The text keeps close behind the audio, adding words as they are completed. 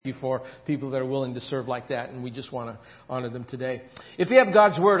You for people that are willing to serve like that, and we just want to honor them today. If you have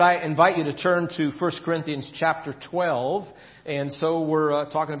God's Word, I invite you to turn to 1 Corinthians chapter 12. And so we're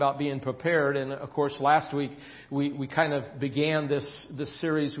talking about being prepared. And of course, last week we kind of began this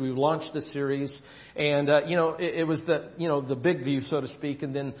series. We launched this series, and it was the big view, so to speak.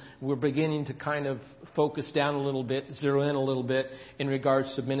 And then we're beginning to kind of focus down a little bit, zero in a little bit in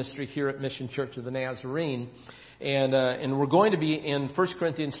regards to ministry here at Mission Church of the Nazarene. And we're going to be in 1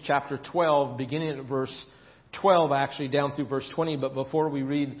 Corinthians chapter 12, beginning at verse 12, actually, down through verse 20. But before we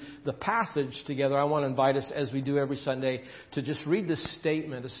read the passage together, I want to invite us, as we do every Sunday, to just read this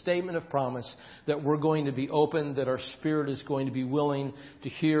statement, a statement of promise that we're going to be open, that our spirit is going to be willing to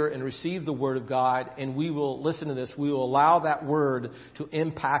hear and receive the Word of God. And we will, listen to this, we will allow that Word to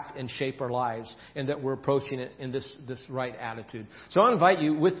impact and shape our lives, and that we're approaching it in this right attitude. So I invite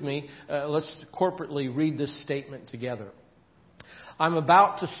you with me, let's corporately read this statement together. I'm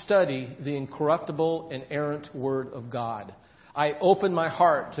about to study the incorruptible and inerrant Word of God. I open my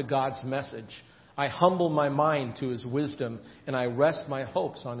heart to God's message. I humble my mind to His wisdom, and I rest my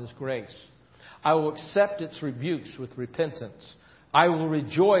hopes on His grace. I will accept its rebukes with repentance. I will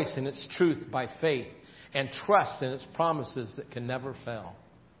rejoice in its truth by faith and trust in its promises that can never fail.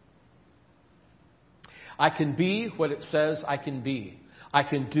 I can be what it says I can be. I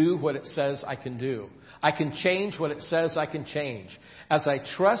can do what it says I can do. I can change what it says I can change. As I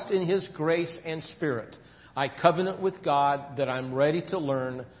trust in His grace and Spirit, I covenant with God that I'm ready to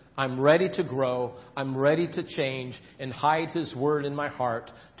learn, I'm ready to grow, I'm ready to change, and hide His Word in my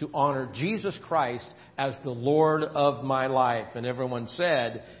heart to honor Jesus Christ as the Lord of my life. And everyone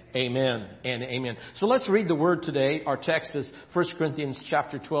said, amen and amen. So let's read the Word today. Our text is 1 Corinthians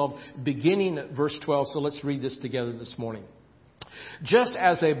chapter 12, beginning at verse 12. So let's read this together this morning. Just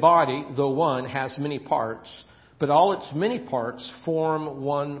as a body, though one, has many parts, but all its many parts form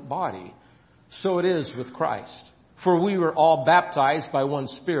one body, so it is with Christ. For we were all baptized by one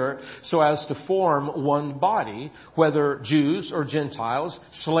Spirit, so as to form one body, whether Jews or Gentiles,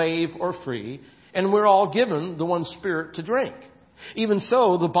 slave or free, and we're all given the one Spirit to drink. Even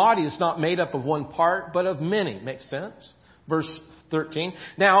so, the body is not made up of one part, but of many. Makes sense? Verse 13.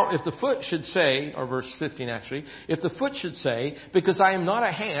 Now, if the foot should say, or verse 15 actually, if the foot should say, because I am not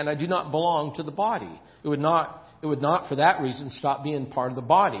a hand, I do not belong to the body, it would not for that reason stop being part of the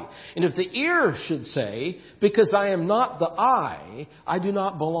body. And if the ear should say, because I am not the eye, I do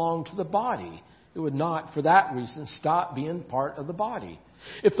not belong to the body, it would not for that reason stop being part of the body.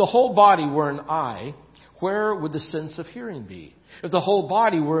 If the whole body were an eye, where would the sense of hearing be? If the whole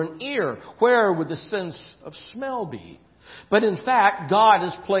body were an ear, where would the sense of smell be? But in fact, God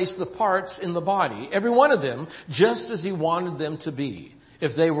has placed the parts in the body, every one of them, just as He wanted them to be.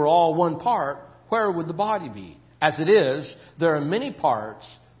 If they were all one part, where would the body be? As it is, there are many parts,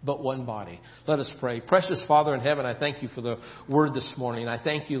 but one body. Let us pray. Precious Father in heaven, I thank You for the Word this morning. I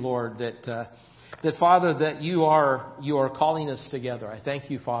thank You, Lord, that Father, that You are calling us together. I thank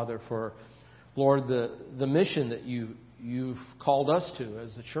You, Father, for, Lord, the mission that You've called us to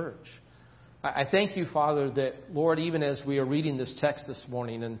as a church. I thank You, Father, that, Lord, even as we are reading this text this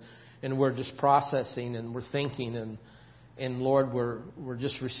morning and we're just processing and we're thinking and Lord, we're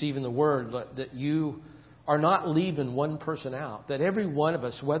just receiving the Word, that You are not leaving one person out. That every one of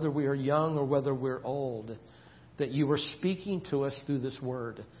us, whether we are young or whether we're old, that You are speaking to us through this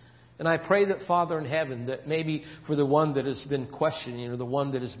Word. And I pray that, Father in heaven, that maybe for the one that has been questioning or the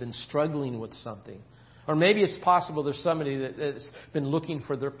one that has been struggling with something, or maybe it's possible there's somebody that's been looking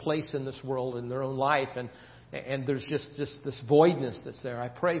for their place in this world, in their own life, and there's just this voidness that's there. I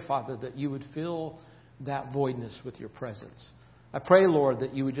pray, Father, that You would fill that voidness with Your presence. I pray, Lord,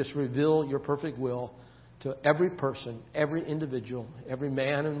 that You would just reveal Your perfect will to every person, every individual, every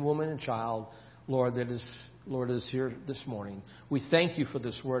man and woman and child, Lord, that is here this morning. We thank You for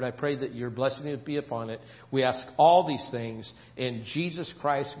this Word. I pray that Your blessing would be upon it. We ask all these things in Jesus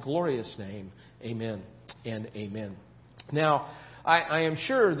Christ's glorious name. Amen and amen. Now, I am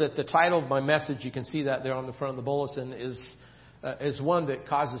sure that the title of my message, you can see that there on the front of the bulletin, is one that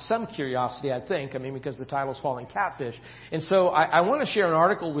causes some curiosity, I think. I mean, because the title is Falling Catfish. And so I want to share an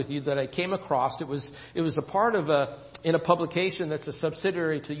article with you that I came across. It was a part of in a publication that's a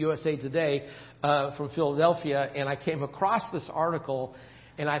subsidiary to USA Today from Philadelphia. And I came across this article.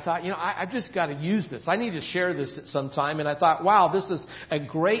 And I thought, I've just got to use this. I need to share this at some time. And I thought, wow, this is a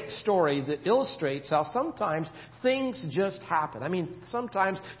great story that illustrates how sometimes things just happen. I mean,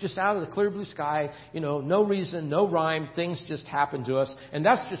 sometimes just out of the clear blue sky, no reason, no rhyme, things just happen to us. And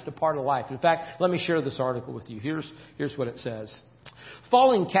that's just a part of life. In fact, let me share this article with you. Here's what it says.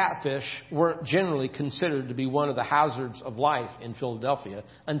 Falling catfish weren't generally considered to be one of the hazards of life in Philadelphia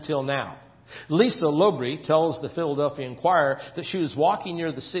until now. Lisa Lobry tells the Philadelphia Inquirer that she was walking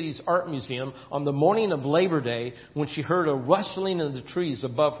near the city's art museum on the morning of Labor Day when she heard a rustling in the trees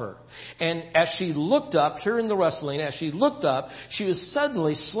above her. And as she looked up, hearing the rustling, as she looked up, she was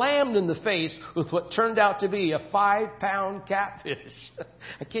suddenly slammed in the face with what turned out to be a 5-pound catfish.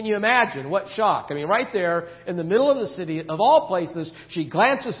 Can you imagine what shock? I mean, right there in the middle of the city, of all places, she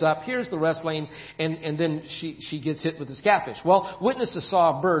glances up, hears the rustling, and then she gets hit with this catfish. Well, witnesses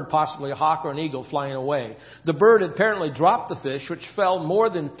saw a bird, possibly a hawk or an eagle, flying away. The bird had apparently dropped the fish, which fell more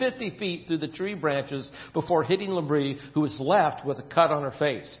than 50 feet through the tree branches before hitting Labrie, who was left with a cut on her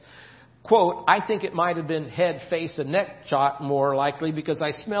face. Quote, I think it might have been head, face, and neck shot more likely because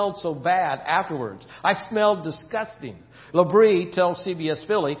I smelled so bad afterwards. I smelled disgusting. Labrie tells CBS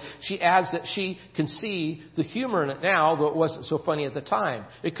Philly, she adds that she can see the humor in it now, though it wasn't so funny at the time.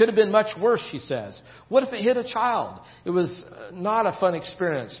 It could have been much worse, she says. What if it hit a child? It was not a fun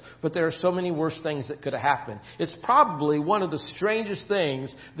experience, but there are so many worse things that could have happened. It's probably one of the strangest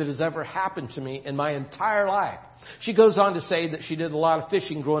things that has ever happened to me in my entire life. She goes on to say that she did a lot of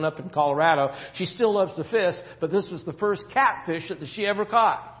fishing growing up in Colorado. She still loves to fish, but this was the first catfish that she ever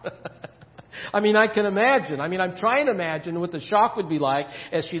caught. I mean, I can imagine. I'm trying to imagine what the shock would be like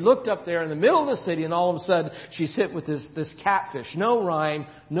as she looked up there in the middle of the city and all of a sudden she's hit with this catfish. No rhyme,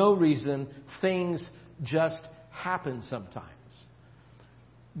 no reason. Things just happen sometimes.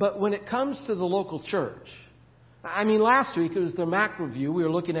 But when it comes to the local church, last week it was the MAC review. We were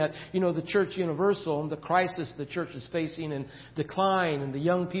looking at, the church universal and the crisis the church is facing and decline and the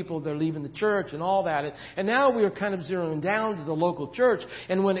young people that are leaving the church and all that. And now we are kind of zeroing down to the local church.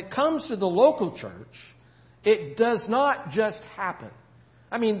 And when it comes to the local church, it does not just happen.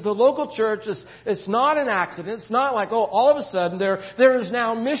 The local church it's not an accident. It's not like, all of a sudden there is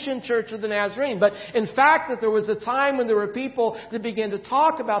now Mission Church of the Nazarene. But in fact, that there was a time when there were people that began to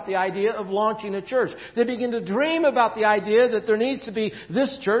talk about the idea of launching a church. They began to dream about the idea that there needs to be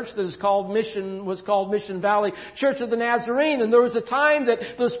this church that was called Mission Valley Church of the Nazarene. And there was a time that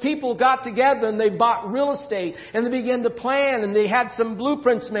those people got together and they bought real estate and they began to plan and they had some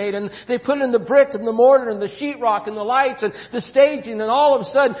blueprints made and they put in the brick and the mortar and the sheetrock and the lights and the staging, and all of a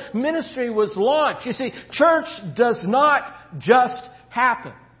sudden ministry was launched. You see, church does not just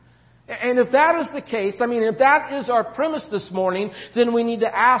happen. And if that is the case, if that is our premise this morning, then we need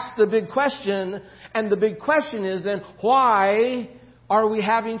to ask the big question. And the big question is then, why are we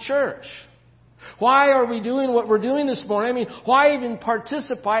having church? Why are we doing what we're doing this morning? Why even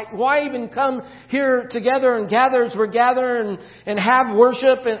participate? Why even come here together and gather as we're gathering and have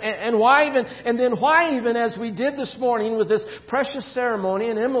worship? And why even as we did this morning with this precious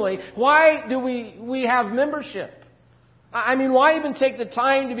ceremony in Emily, why do we have membership? Why even take the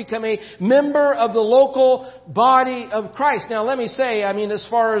time to become a member of the local body of Christ? Now, let me say, as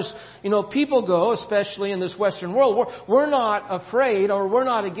far as, people go, especially in this Western world, we're not afraid or we're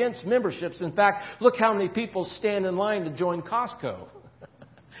not against memberships. In fact, look how many people stand in line to join Costco.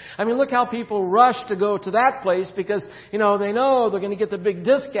 Look how people rush to go to that place because, they know they're going to get the big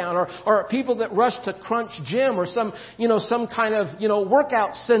discount, or people that rush to Crunch Gym or some kind of,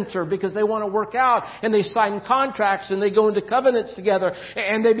 workout center because they want to work out, and they sign contracts and they go into covenants together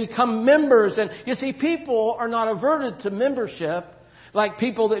and they become members. And you see, people are not averted to membership like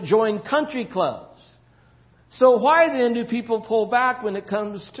people that join country clubs. So why then do people pull back when it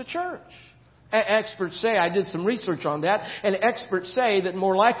comes to church? Experts say, I did some research on that, and experts say that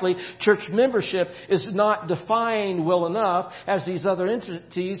more likely church membership is not defined well enough as these other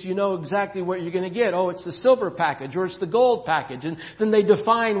entities. You know exactly what you're going to get. Oh, it's the silver package or it's the gold package. And then they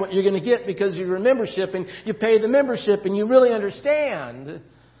define what you're going to get because of your membership, and you pay the membership and you really understand.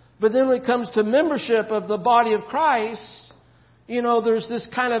 But then when it comes to membership of the body of Christ, there's this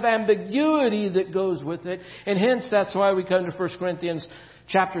kind of ambiguity that goes with it. And hence, that's why we come to 1 Corinthians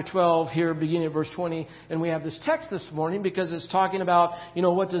chapter 12 here, beginning at verse 20. And we have this text this morning because it's talking about,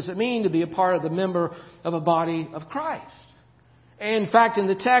 what does it mean to be a part of the member of a body of Christ? And in fact, in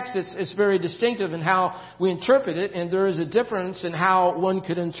the text, it's very distinctive in how we interpret it. And there is a difference in how one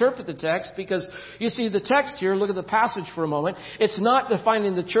could interpret the text because, you see, the text here, look at the passage for a moment. It's not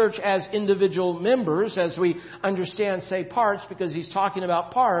defining the church as individual members as we understand, say, parts, because he's talking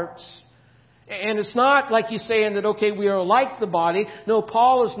about parts. And it's not like he's saying that, okay, we are like the body. No,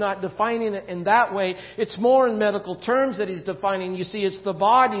 Paul is not defining it in that way. It's more in medical terms that he's defining. You see, it's the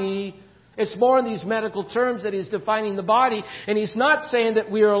body. It's more in these medical terms that he's defining the body. And he's not saying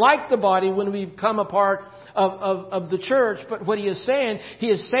that we are like the body when we become a part of the church. But what he is saying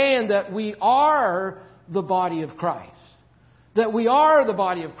that we are the body of Christ. That we are the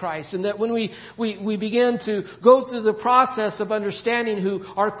body of Christ, and that when we begin to go through the process of understanding who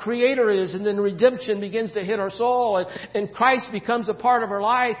our Creator is, and then redemption begins to hit our soul, and Christ becomes a part of our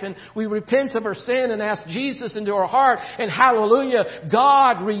life, and we repent of our sin and ask Jesus into our heart, and hallelujah,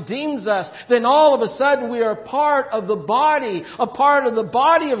 God redeems us, then all of a sudden we are part of the body, a part of the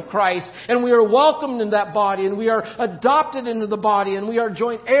body of Christ, and we are welcomed in that body, and we are adopted into the body, and we are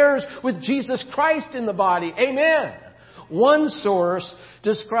joint heirs with Jesus Christ in the body. Amen. One source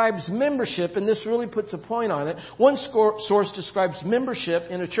describes membership, and this really puts a point on it. One source describes membership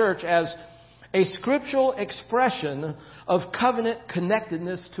in a church as a scriptural expression of covenant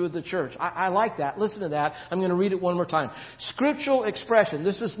connectedness to the church. I like that. Listen to that. I'm going to read it one more time. Scriptural expression.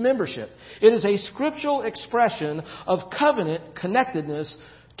 This is membership. It is a scriptural expression of covenant connectedness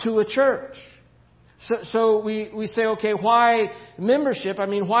to a church. So we say, okay, why membership? I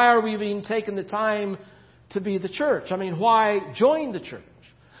mean, why are we being taken the time to be the church? I mean, why join the church?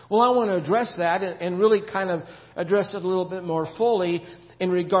 Well, I want to address that and really kind of address it a little bit more fully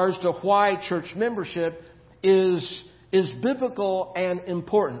in regards to why church membership is biblical and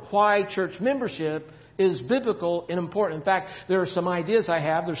important. Why church membership is biblical and important. In fact, there are some ideas I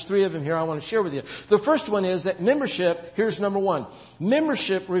have. There's 3 of them here I want to share with you. The first one is that membership, here's number 1.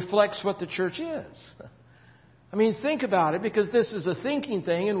 Membership reflects what the church is. I mean, think about it, because this is a thinking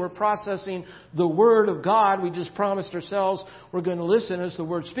thing and we're processing the Word of God. We just promised ourselves we're going to listen as the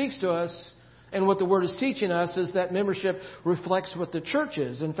Word speaks to us. And what the Word is teaching us is that membership reflects what the church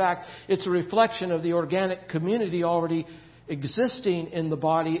is. In fact, it's a reflection of the organic community already existing in the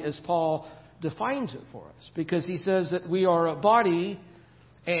body as Paul defines it for us. Because he says that we are a body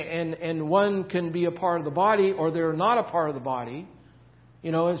and one can be a part of the body or they're not a part of the body.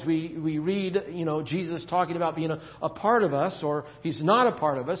 You know, as we read, Jesus talking about being a part of us, or He's not a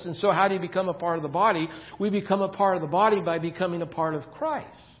part of us. And so how do you become a part of the body? We become a part of the body by becoming a part of Christ.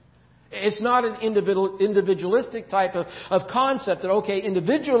 It's not an individualistic type of concept that, okay,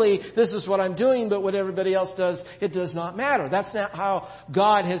 individually this is what I'm doing, but what everybody else does, it does not matter. That's not how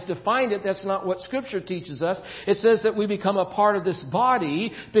God has defined it. That's not what Scripture teaches us. It says that we become a part of this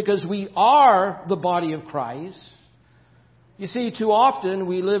body because we are the body of Christ. You see, too often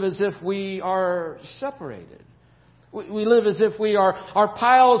we live as if we are separated. We live as if we are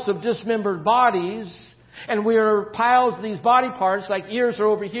piles of dismembered bodies, and we are piles of these body parts, like ears are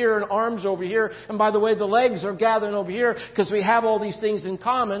over here and arms over here. And by the way, the legs are gathering over here because we have all these things in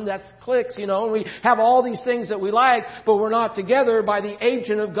common. That's cliques, and we have all these things that we like, but we're not together by the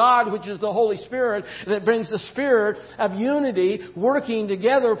agent of God, which is the Holy Spirit, that brings the spirit of unity working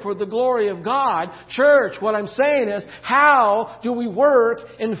together for the glory of God. Church, what I'm saying is, how do we work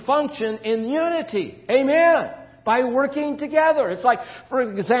and function in unity? Amen. By working together. It's like, for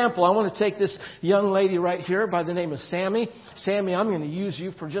example, I want to take this young lady right here by the name of Sammy. Sammy, I'm going to use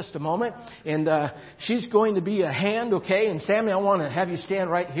you for just a moment. And she's going to be a hand, okay? And Sammy, I want to have you stand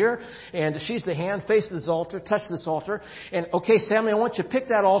right here. And she's the hand. Face this altar. Touch this altar. And okay, Sammy, I want you to pick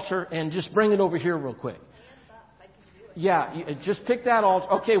that altar and just bring it over here real quick. Yeah, just pick that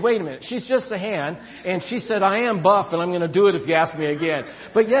altar. Okay, wait a minute. She's just a hand, and she said, I am buff, and I'm going to do it if you ask me again.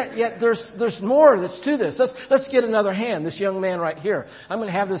 But yet there's more that's to this. Let's get another hand, this young man right here. I'm going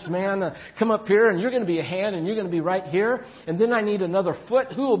to have this man come up here, and you're going to be a hand, and you're going to be right here. And then I need another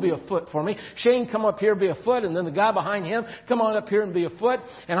foot. Who will be a foot for me? Shane, come up here, be a foot, and then the guy behind him, come on up here and be a foot.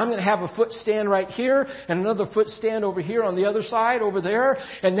 And I'm going to have a foot stand right here, and another foot stand over here on the other side, over there.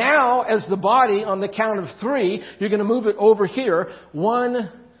 And now, as the body, on the count of 3, you're going to move it over here.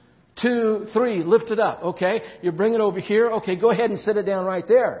 1, 2, 3. Lift it up. Okay. You bring it over here. Okay. Go ahead and sit it down right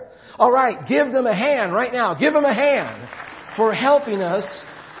there. All right. Give them a hand right now. Give them a hand for helping us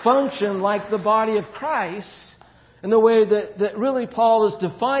function like the body of Christ in the way that really Paul is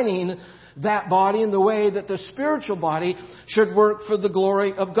defining that body, in the way that the spiritual body should work for the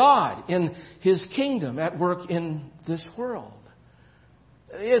glory of God in His kingdom at work in this world.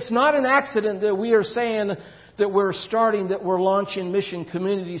 It's not an accident that we are saying that we're launching Mission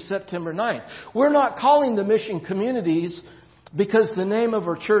Communities September 9th. We're not calling the Mission Communities because the name of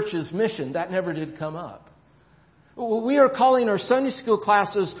our church is Mission. That never did come up. We are calling our Sunday school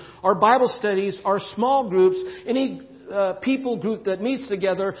classes, our Bible studies, our small groups, any people group that meets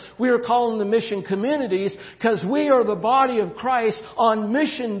together, we are calling the Mission Communities because we are the body of Christ on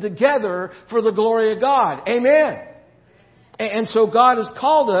mission together for the glory of God. Amen. And so God has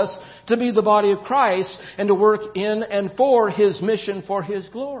called us to be the body of Christ and to work in and for His mission, for His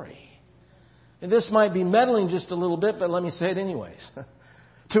glory. And this might be meddling just a little bit, but let me say it anyways.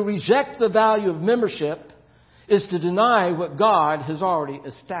 To reject the value of membership is to deny what God has already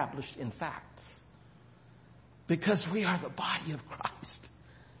established in facts. Because we are the body of Christ.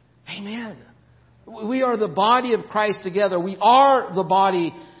 Amen. We are the body of Christ together. We are the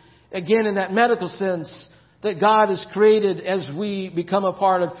body, again, in that medical sense, that God has created as we become a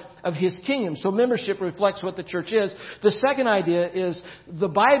part of His kingdom. So membership reflects what the church is. The second idea is the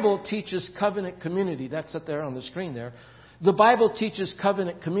Bible teaches covenant community. That's up there on the screen there. The Bible teaches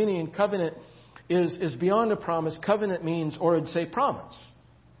covenant community, and covenant is beyond a promise. Covenant means, or it'd say promise.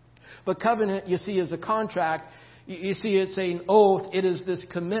 But covenant, you see, is a contract. You see, it's an oath. It is this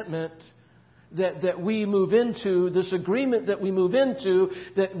commitment that we move into, this agreement that we move into,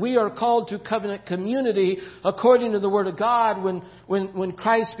 that we are called to covenant community according to the Word of God when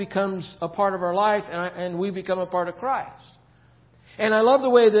Christ becomes a part of our life and we become a part of Christ. And I love the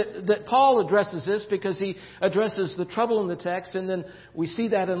way that Paul addresses this, because he addresses the trouble in the text, and then we see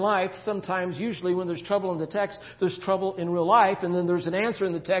that in life. Sometimes, usually when there's trouble in the text, there's trouble in real life, and then there's an answer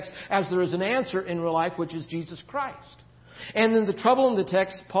in the text as there is an answer in real life, which is Jesus Christ. And in the trouble in the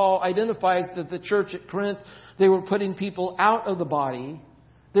text, Paul identifies that the church at Corinth, they were putting people out of the body.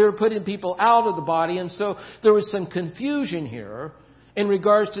 They were putting people out of the body, and so there was some confusion here in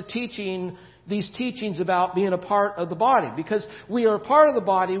regards to these teachings about being a part of the body. Because we are part of the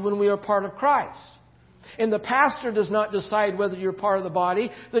body when we are part of Christ. And the pastor does not decide whether you're part of the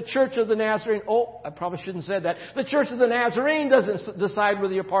body. The Church of the Nazarene, I probably shouldn't have said that. The Church of the Nazarene doesn't decide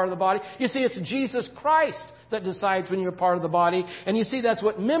whether you're part of the body. You see, it's Jesus Christ that decides when you're part of the body. And you see, that's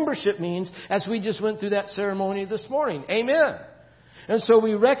what membership means, as we just went through that ceremony this morning. Amen. And so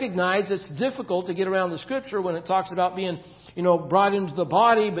we recognize it's difficult to get around the Scripture when it talks about being, brought into the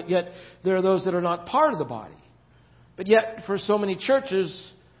body, but yet there are those that are not part of the body. But yet, for so many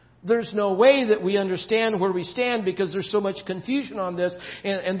churches, there's no way that we understand where we stand, because there's so much confusion on this,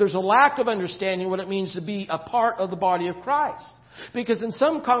 and there's a lack of understanding what it means to be a part of the body of Christ. Because in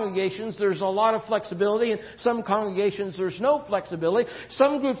some congregations there's a lot of flexibility, and some congregations there's no flexibility.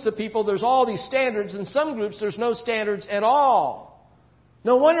 Some groups of people there's all these standards, and some groups there's no standards at all.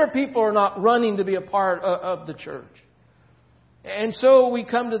 No wonder people are not running to be a part of the church. And so we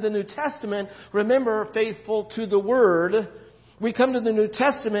come to the New Testament, remember, faithful to the Word. We come to the New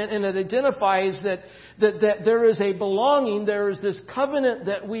Testament, and it identifies that there is a belonging, there is this covenant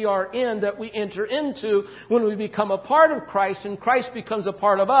that we are in, that we enter into when we become a part of Christ, and Christ becomes a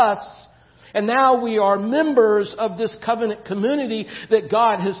part of us. And now we are members of this covenant community that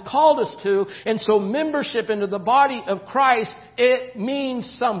God has called us to. And so membership into the body of Christ, it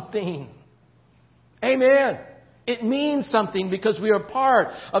means something. Amen. It means something, because we are part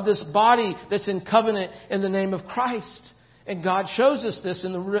of this body that's in covenant in the name of Christ. And God shows us this,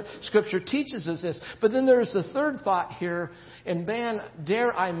 and the Scripture teaches us this. But then there's the third thought here. And man,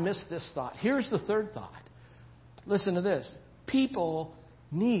 dare I miss this thought. Here's the third thought. Listen to this. People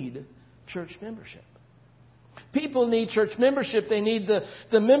need church membership. People need church membership. They need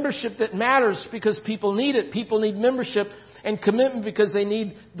the membership that matters, because people need it. People need membership and commitment because they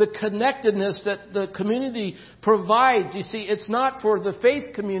need the connectedness that the community provides. You see, it's not for the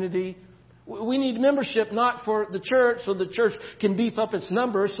faith community. We need membership not for the church so the church can beef up its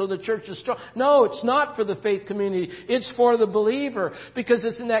numbers so the church is strong. No, it's not for the faith community. It's for the believer, because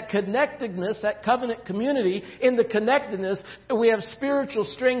it's in that connectedness, that covenant community, in the connectedness, that we have spiritual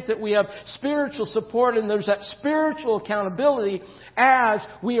strength, that we have spiritual support, and there's that spiritual accountability as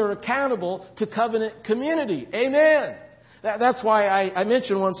we are accountable to covenant community. Amen. That's why I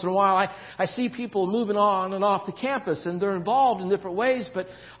mention once in a while, I see people moving on and off the campus, and they're involved in different ways, but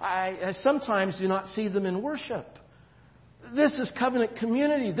I sometimes do not see them in worship. This is covenant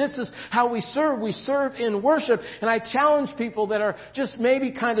community. This is how we serve. We serve in worship. And I challenge people that are just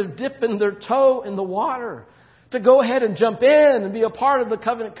maybe kind of dipping their toe in the water to go ahead and jump in and be a part of the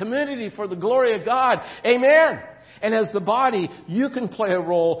covenant community for the glory of God. Amen. And as the body, you can play a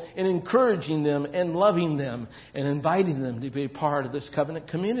role in encouraging them and loving them and inviting them to be a part of this covenant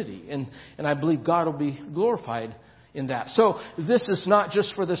community. And I believe God will be glorified in that. So this is not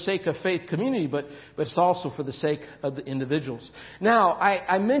just for the sake of faith community, but it's also for the sake of the individuals. Now,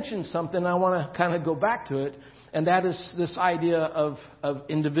 I mentioned something. I want to kind of go back to it. And that is this idea of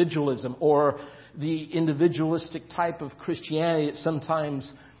individualism, or the individualistic type of Christianity that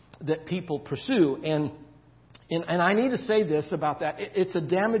sometimes that people pursue. And I need to say this about that. It's a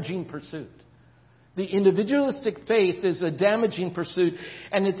damaging pursuit. The individualistic faith is a damaging pursuit.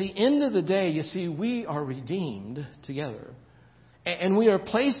 And at the end of the day, you see, we are redeemed together. And we are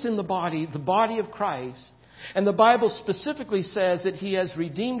placed in the body of Christ. And the Bible specifically says that He has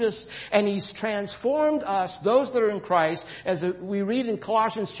redeemed us and He's transformed us, those that are in Christ, as we read in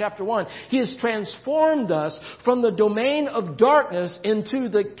Colossians chapter 1. He has transformed us from the domain of darkness into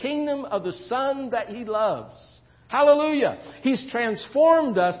the kingdom of the Son that He loves. Hallelujah. He's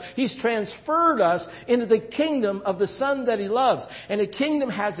transformed us. He's transferred us into the kingdom of the Son that He loves. And the kingdom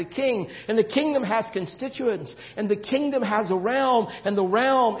has a king. And the kingdom has constituents. And the kingdom has a realm. And the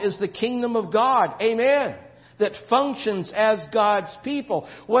realm is the kingdom of God. Amen. That functions as God's people.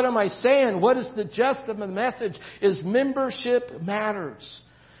 What am I saying? What is the gist of the message? Is membership matters.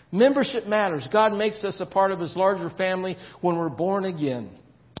 Membership matters. God makes us a part of His larger family when we're born again.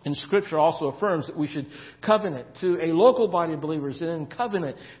 And Scripture also affirms that we should covenant to a local body of believers. And in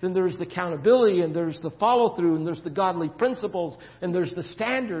covenant, then there's the accountability, and there's the follow-through, and there's the godly principles, and there's the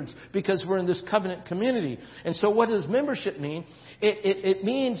standards, because we're in this covenant community. And so what does membership mean? It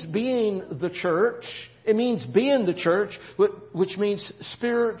means being the church. It means being the church, which means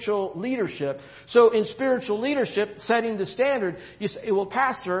spiritual leadership. So in spiritual leadership, setting the standard, you say, well,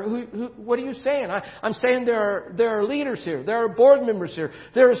 Pastor, what are you saying? I'm saying there are leaders here. There are board members here.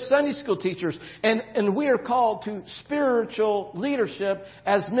 There are Sunday school teachers. And we are called to spiritual leadership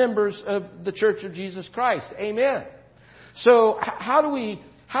as members of the Church of Jesus Christ. Amen. So how do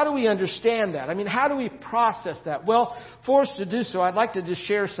we understand that? I mean, how do we process that? Well, for us to do so, I'd like to just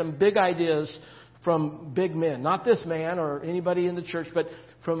share some big ideas from big men. Not this man or anybody in the church, but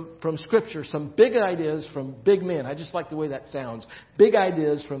from Scripture. Some big ideas from big men. I just like the way that sounds. Big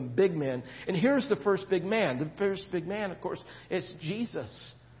ideas from big men. And here's the first big man. The first big man, of course, is Jesus.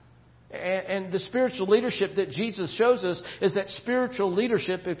 And the spiritual leadership that Jesus shows us is that spiritual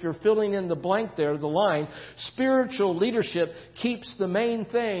leadership, if you're filling in the blank there, the line, spiritual leadership keeps the main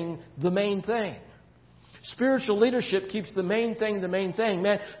thing the main thing. Spiritual leadership keeps the main thing the main thing.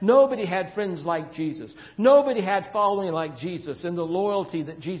 Man, nobody had friends like Jesus. Nobody had following like Jesus and the loyalty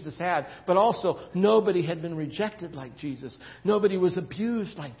that Jesus had. But also, nobody had been rejected like Jesus. Nobody was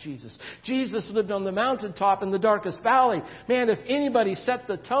abused like Jesus. Jesus lived on the mountaintop in the darkest valley. Man, if anybody set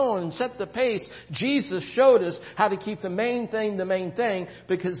the tone and set the pace, Jesus showed us how to keep the main thing,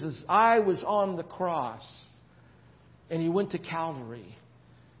 because His eye was on the cross. And He went to Calvary.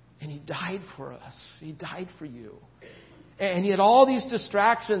 And He died for us. He died for you. And He had all these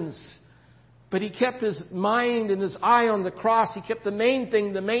distractions. But He kept His mind and His eye on the cross. He kept the main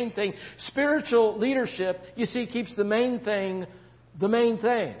thing the main thing. Spiritual leadership, you see, keeps the main thing the main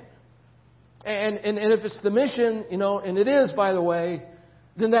thing. And if it's the mission, and it is, by the way,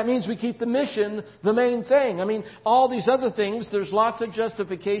 then that means we keep the mission the main thing. I mean, all these other things, there's lots of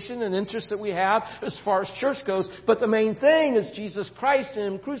justification and interest that we have as far as church goes. But the main thing is Jesus Christ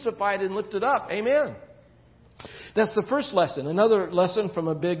and Him crucified and lifted up. Amen. That's the first lesson. Another lesson from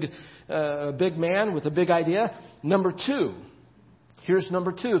a big man with a big idea. Number 2. Here's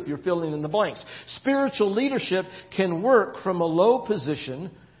number 2 if you're filling in the blanks. Spiritual leadership can work from a low position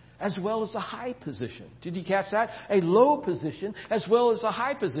as well as a high position. Did you catch that? A low position as well as a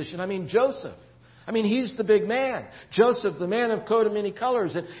high position. I mean, Joseph. He's the big man. Joseph, the man of coat of many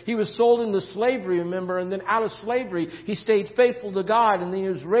colors. And he was sold into slavery, remember? And then out of slavery, he stayed faithful to God. And then he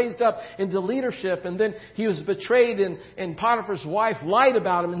was raised up into leadership. And then he was betrayed, and Potiphar's wife lied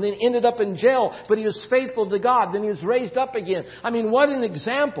about him. And then ended up in jail. But he was faithful to God. Then he was raised up again. What an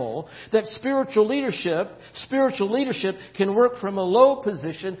example that spiritual leadership can work from a low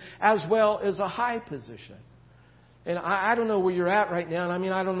position as well as a high position. And I don't know where you're at right now.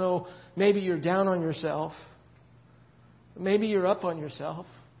 And I don't know, maybe you're down on yourself. Maybe you're up on yourself.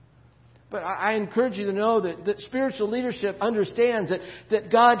 But I encourage you to know that spiritual leadership understands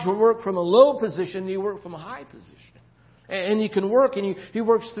that God will work from a low position and He work from a high position. And He can work, and He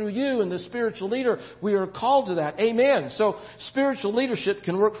works through you, and the spiritual leader, we are called to that. Amen. So spiritual leadership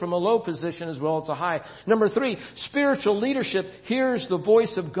can work from a low position as well as a high. Number 3, spiritual leadership hears the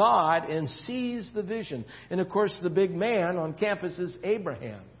voice of God and sees the vision. And of course, the big man on campus is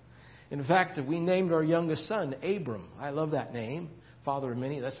Abraham. In fact, we named our youngest son Abram. I love that name. Father of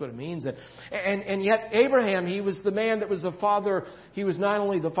many, that's what it means. And yet Abraham, he was the man that was the father. He was not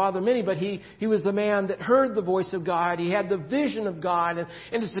only the father of many, but he was the man that heard the voice of God. He had the vision of God. And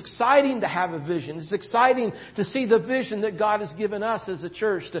it's exciting to have a vision. It's exciting to see the vision that God has given us as a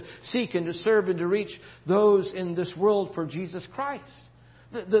church to seek and to serve and to reach those in this world for Jesus Christ.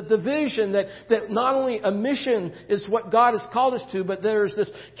 The vision that not only a mission is what God has called us to, but there's this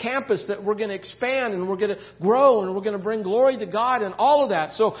campus that we're going to expand and we're going to grow and we're going to bring glory to God and all of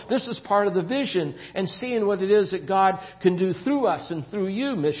that. So this is part of the vision and seeing what it is that God can do through us and through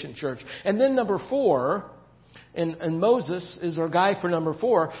you, Mission Church. And then number 4, and Moses is our guy for number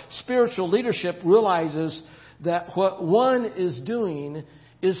 4, spiritual leadership realizes that what one is doing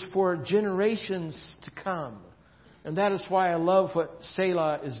is for generations to come. And that is why I love what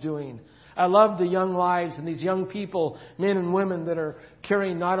Selah is doing. I love the young lives and these young people, men and women that are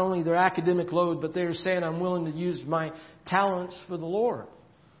carrying not only their academic load, but they're saying, I'm willing to use my talents for the Lord.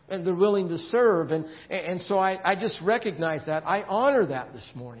 And they're willing to serve. And so I just recognize that. I honor that this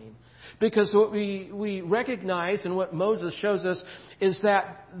morning. Because what we recognize and what Moses shows us is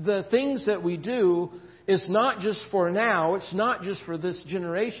that the things that we do is not just for now. It's not just for this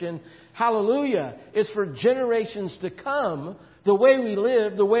generation. Hallelujah. It's for generations to come. The way we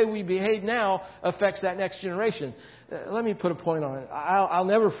live, the way we behave now affects that next generation. Let me put a point on it. I'll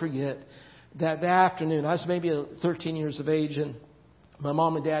never forget that afternoon. I was maybe 13 years of age, and my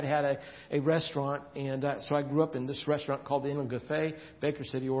mom and dad had a restaurant. And so I grew up in this restaurant called the Inland Cafe, Baker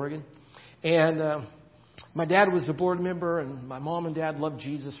City, Oregon. And my dad was a board member, and my mom and dad loved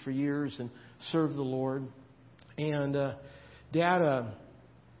Jesus for years and served the Lord. And Dad,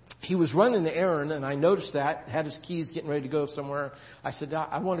 he was running the errand, and I noticed that, had his keys getting ready to go somewhere. I said,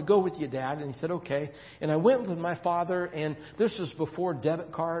 I want to go with you, Dad. And he said, okay. And I went with my father, and this was before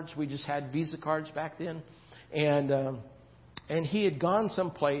debit cards. We just had Visa cards back then. And he had gone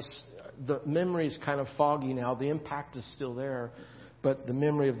someplace. The memory is kind of foggy now. The impact is still there, but the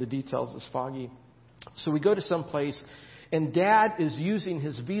memory of the details is foggy. So we go to some place, and Dad is using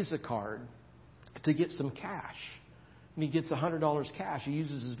his Visa card to get some cash. And he gets $100 cash. He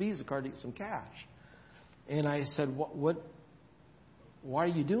uses his Visa card to get some cash. And I said, "What? Why are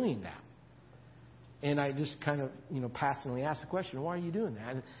you doing that?" And I just kind of, passingly asked the question, "Why are you doing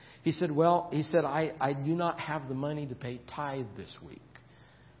that?" And he said, I do not have the money to pay tithe this week.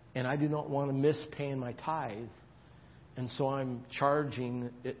 And I do not want to miss paying my tithe. And so I'm charging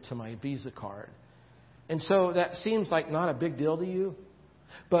it to my Visa card. And so that seems like not a big deal to you.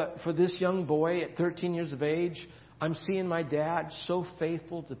 But for this young boy at 13 years of age, I'm seeing my dad so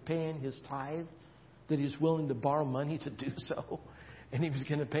faithful to paying his tithe that he's willing to borrow money to do so. And he was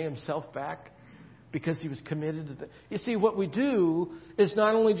going to pay himself back because he was committed to that. You see, what we do is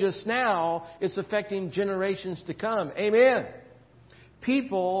not only just now, it's affecting generations to come. Amen.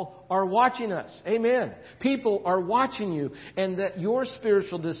 People are watching us. Amen. People are watching you, and that your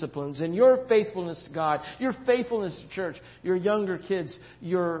spiritual disciplines and your faithfulness to God, your faithfulness to church, your younger kids,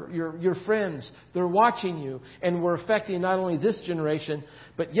 your friends, they're watching you, and we're affecting not only this generation,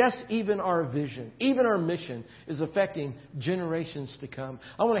 but yes, even our vision, even our mission is affecting generations to come.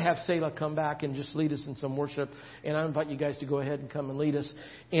 I want to have Selah come back and just lead us in some worship, and I invite you guys to go ahead and come and lead us.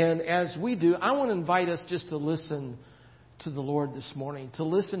 And as we do, I want to invite us just to listen to the Lord this morning, to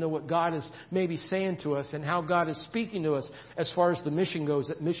listen to what God is maybe saying to us and how God is speaking to us as far as the mission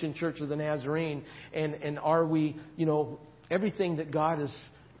goes at Mission Church of the Nazarene. And are we, everything that God is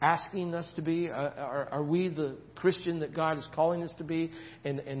asking us to be? Are we the Christian that God is calling us to be?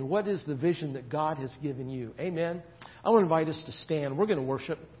 And what is the vision that God has given you? Amen. I want to invite us to stand. We're going to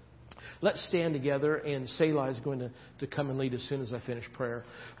worship. Let's stand together, and Selah is going to come and lead as soon as I finish prayer.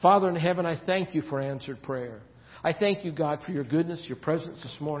 Father in heaven, I thank you for answered prayer. I thank you, God, for your goodness, your presence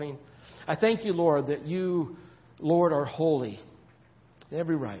this morning. I thank you, Lord, that you, Lord, are holy in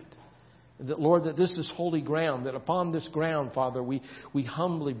every right. And that, Lord, that this is holy ground, that upon this ground, Father, we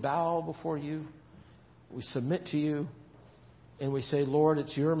humbly bow before you. We submit to you. And we say, Lord,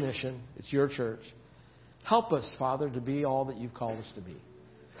 it's your mission. It's your church. Help us, Father, to be all that you've called us to be.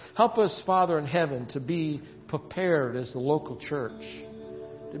 Help us, Father in heaven, to be prepared as the local church,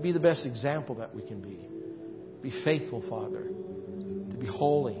 to be the best example that we can be. Be faithful, Father, to be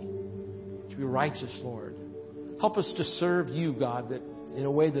holy, to be righteous, Lord. Help us to serve you, God, that in a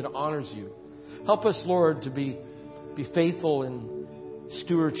way that honors you. Help us, Lord, to be faithful in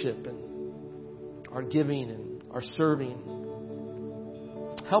stewardship and our giving and our serving.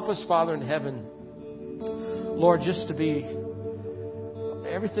 Help us, Father in heaven, Lord, just to be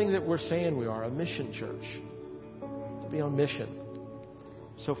everything that we're saying we are, a mission church, to be on mission.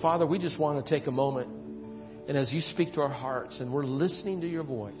 So, Father, we just want to take a moment. And as you speak to our hearts and we're listening to your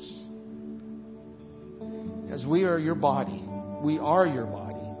voice, as we are your body,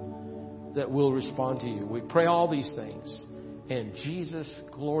 that will respond to you. We pray all these things in Jesus'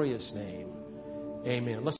 glorious name. Amen.